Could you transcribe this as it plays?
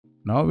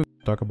Now we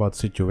talk about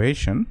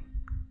situation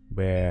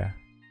where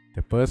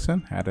the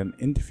person had an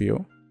interview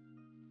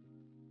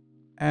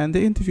and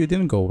the interview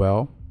didn't go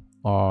well,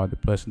 or the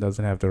person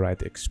doesn't have the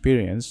right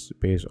experience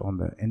based on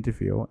the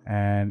interview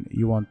and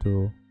you want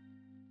to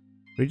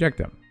reject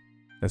them.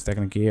 That's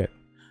technically it.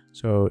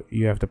 So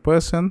you have the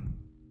person,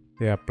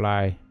 they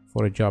apply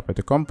for a job at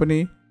the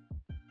company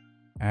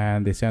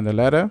and they send a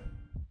letter,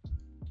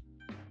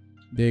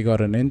 they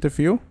got an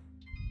interview,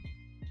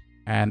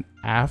 and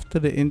after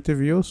the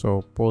interview,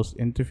 so post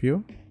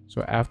interview,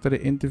 so after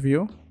the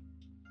interview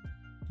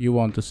you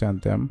want to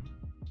send them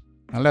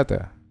a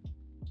letter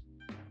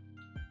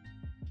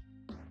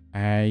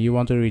and you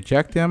want to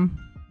reject them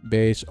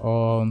based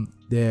on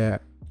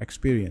their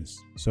experience.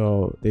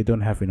 So they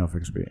don't have enough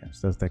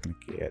experience. That's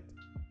technically it.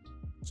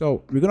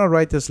 So we're gonna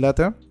write this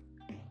letter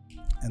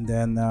and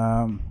then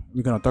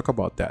we're gonna talk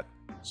about that.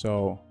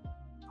 So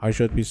how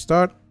should we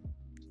start?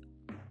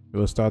 We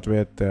will start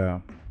with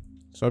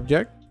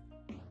subject,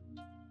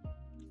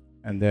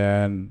 and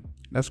then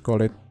let's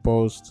call it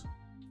post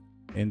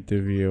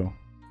interview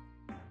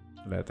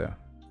letter.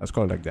 Let's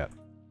call it like that.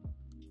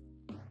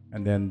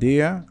 And then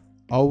dear,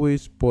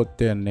 always put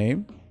their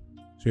name.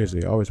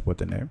 Seriously, always put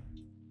their name.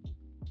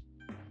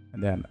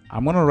 And then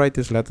I'm gonna write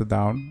this letter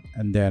down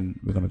and then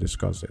we're gonna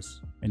discuss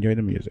this. Enjoy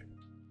the music.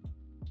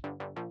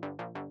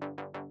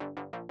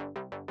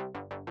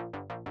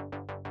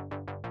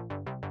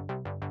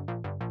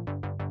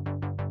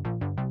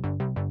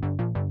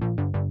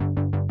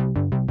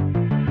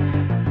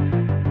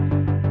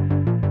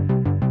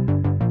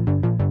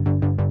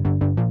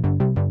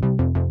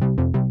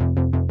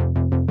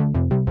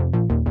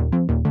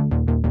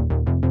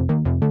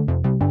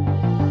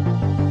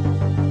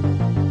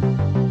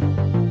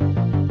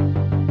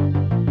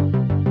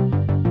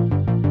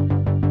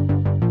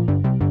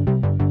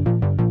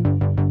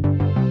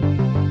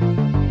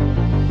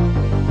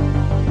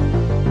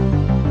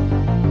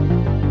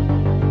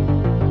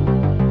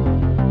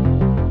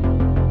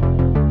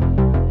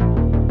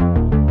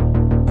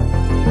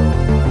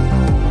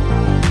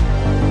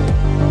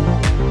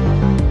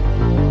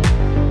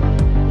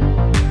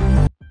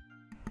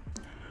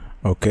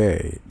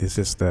 Okay, this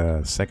is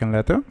the second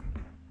letter.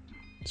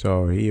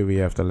 So here we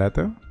have the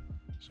letter.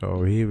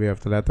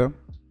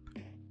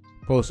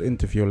 Post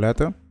interview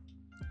letter,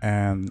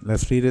 and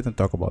let's read it and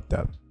talk about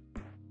that.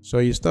 So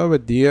you start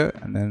with dear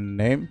and then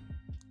name.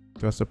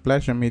 It was a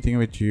pleasure meeting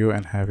with you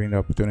and having the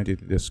opportunity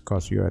to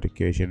discuss your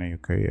education and your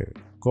career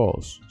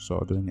goals.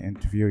 So during the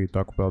interview you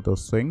talk about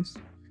those things,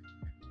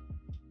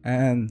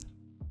 and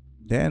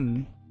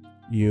then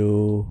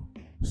you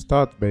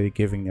start by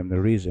giving them the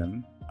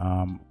reason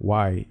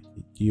why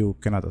you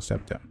cannot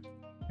accept them.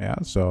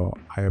 So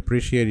I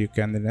appreciate your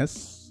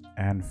candidness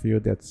and feel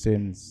that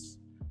since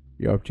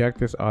your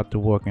objectives are to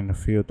work in the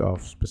field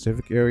of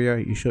specific area,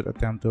 you should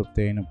attempt to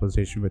obtain a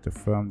position with a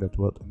firm that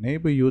will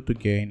enable you to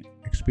gain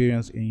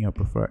experience in your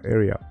preferred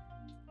area.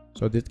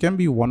 So this can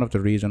be one of the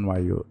reasons why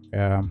you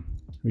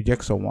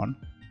reject someone,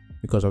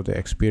 because of the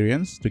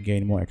experience. To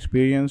gain more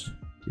experience,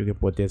 you can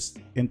put this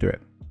into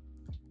it.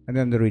 And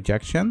then the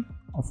rejection: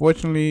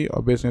 unfortunately,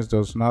 our business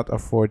does not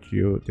afford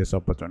you this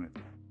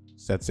opportunity.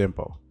 It's that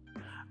simple.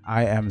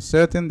 I am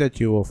certain that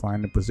you will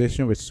find a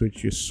position which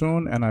suits you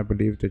soon, and I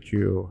believe that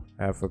you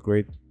have a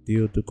great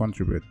deal to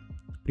contribute.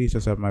 Please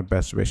accept my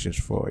best wishes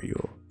for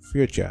your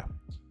future.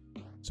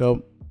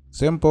 So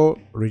simple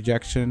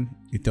rejection,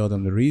 you tell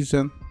them the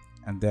reason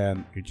and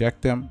then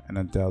reject them, and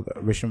then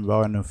wish them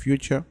well in the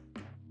future.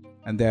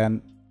 And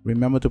then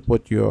remember to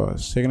put your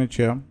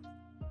signature,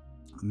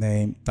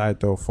 name,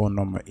 title, phone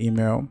number,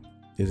 email.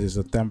 This is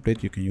a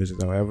template, you can use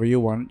it however you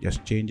want,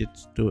 just change it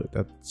to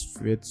that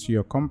fits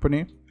your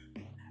company.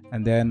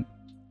 And then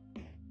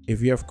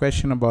if you have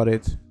question about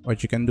it,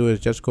 what you can do is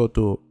just go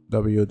to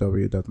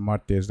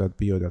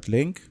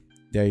www.martisz.bio.link.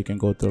 There you can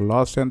go to the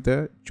law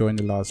center, join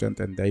the law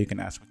center, and there you can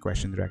ask a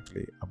question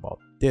directly about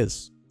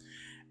this.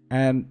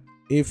 And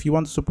if you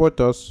want to support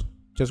us,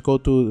 just go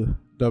to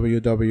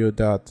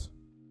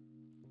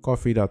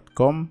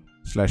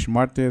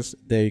www.coffee.com/Martisz.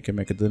 There you can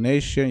make a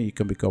donation, you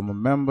can become a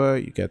member,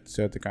 you get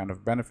certain kind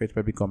of benefits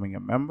by becoming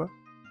a member.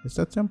 It's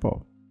that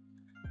simple.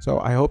 So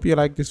I hope you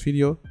like this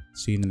video.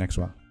 See you in the next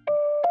one.